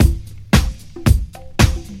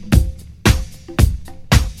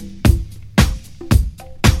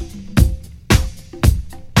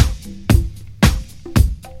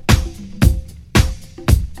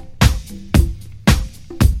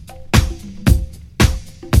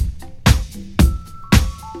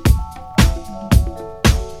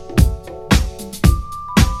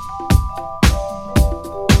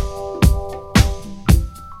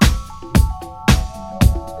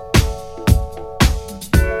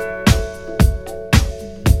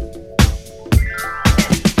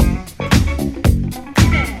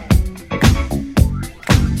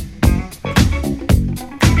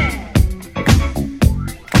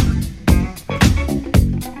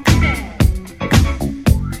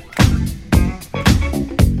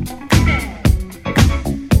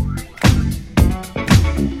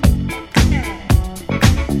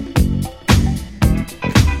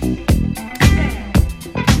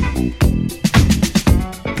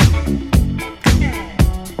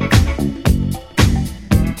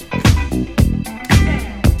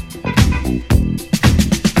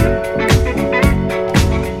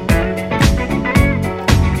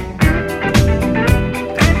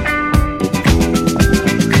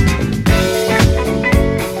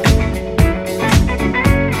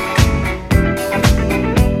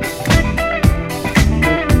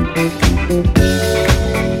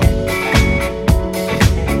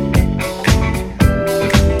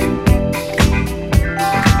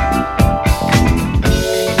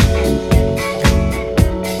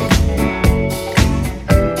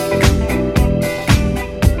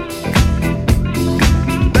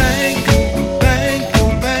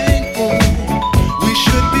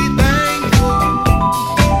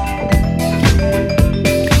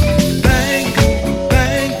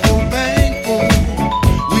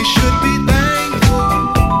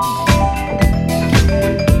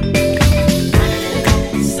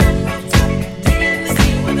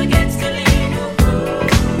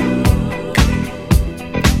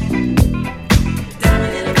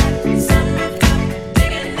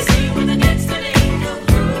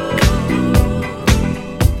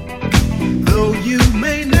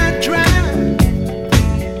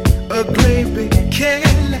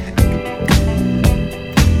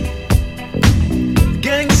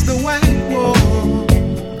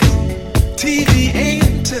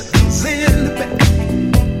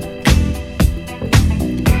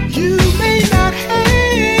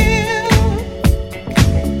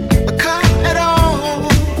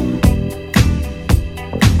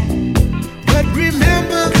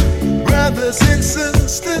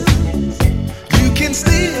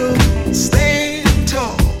still stand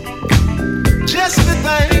tall. Just be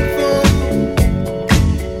thankful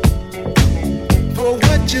for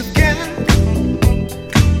what you've got.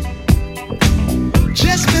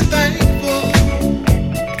 Just be thankful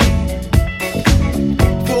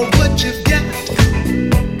for what you've got.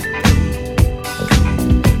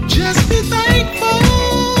 Just be thankful,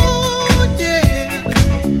 yeah,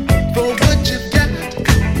 for what you've got.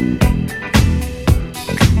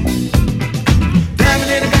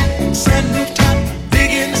 Diamond in the back, sunroof top,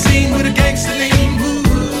 big in the scene with a gangster lean. Woo.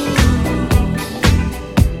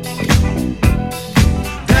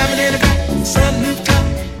 Diamond in the back, sunroof top,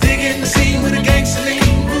 big in the scene with a gangster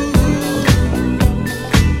lean. Woo.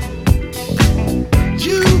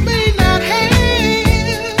 You may not have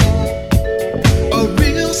a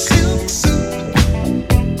real silk suit,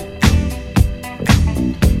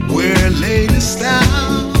 wear latest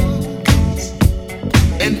styles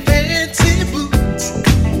and fancy boots.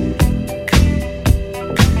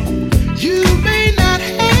 You may not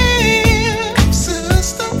have,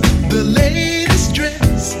 sister, the latest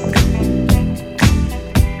dress,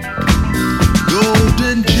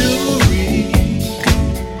 golden jewelry,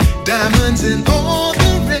 diamonds and all the